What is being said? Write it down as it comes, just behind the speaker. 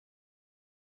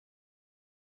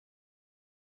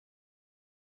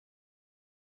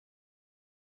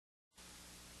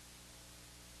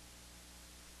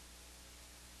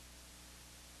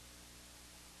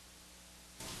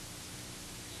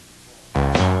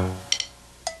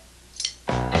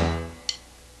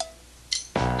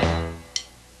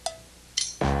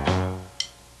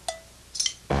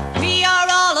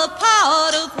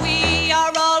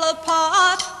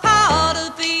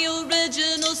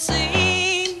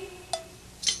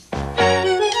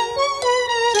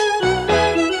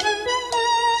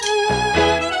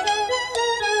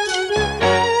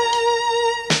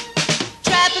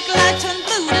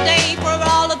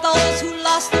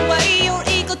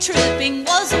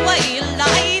way of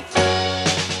life.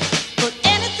 But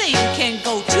anything can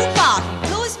go too far. He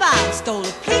blew his mind, stole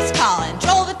a police car, and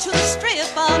drove it to the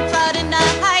strip on Friday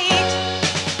night.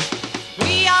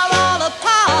 We are all a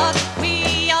part,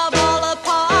 we are all a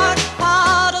part,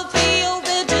 part of the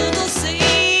original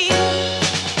scene.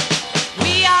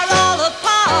 We are all a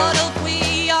part of,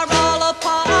 we are all a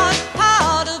part,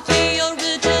 part of the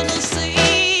original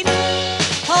scene.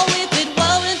 Oh, if it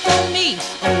weren't for me,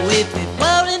 oh, if it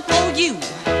weren't for you,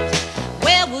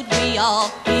 where would we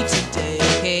all be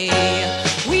today?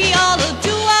 We all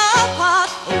do our part.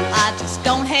 Oh, I just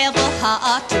don't have a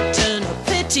heart to turn a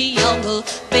pretty young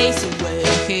face away.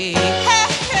 Hey,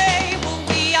 hey, well,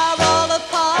 we are all a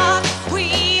part.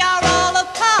 We are all a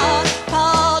part,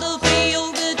 part of the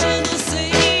original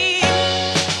scene.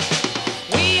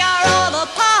 We are all a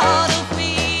part of,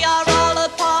 we are all a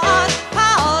part,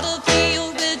 part of the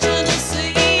original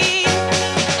scene.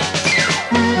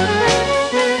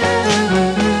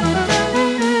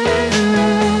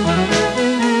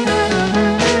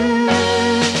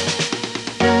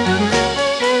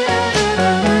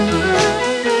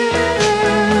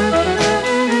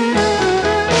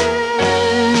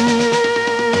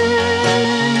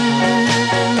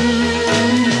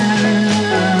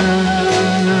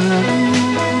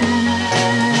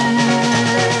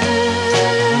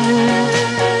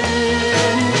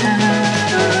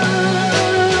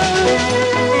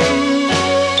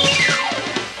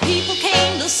 People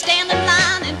came to stand in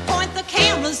line and point the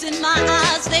cameras in my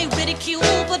eyes. They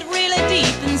ridicule, but really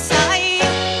deep inside,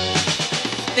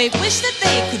 they wish that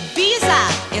they could be as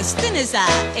I, as thin as I,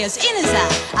 as in as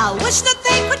I wish that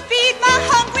they could feed my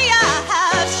hungry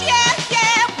eyes. Yeah,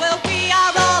 yeah, well, we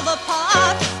are all a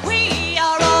part. We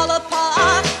are all a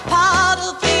part, part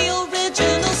of the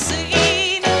original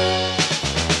scene.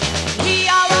 We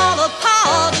are all a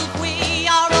part of, we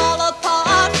are all a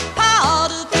part,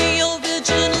 part of the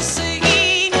original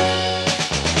scene.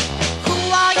 Who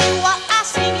are you? Are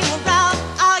asking you around?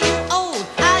 Are you old?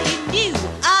 Are you new?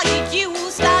 Are you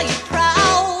used? Are you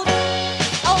proud?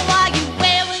 Oh, are you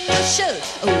wearing your shirt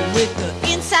with the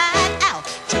inside out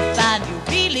to find you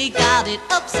really got it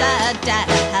upside down?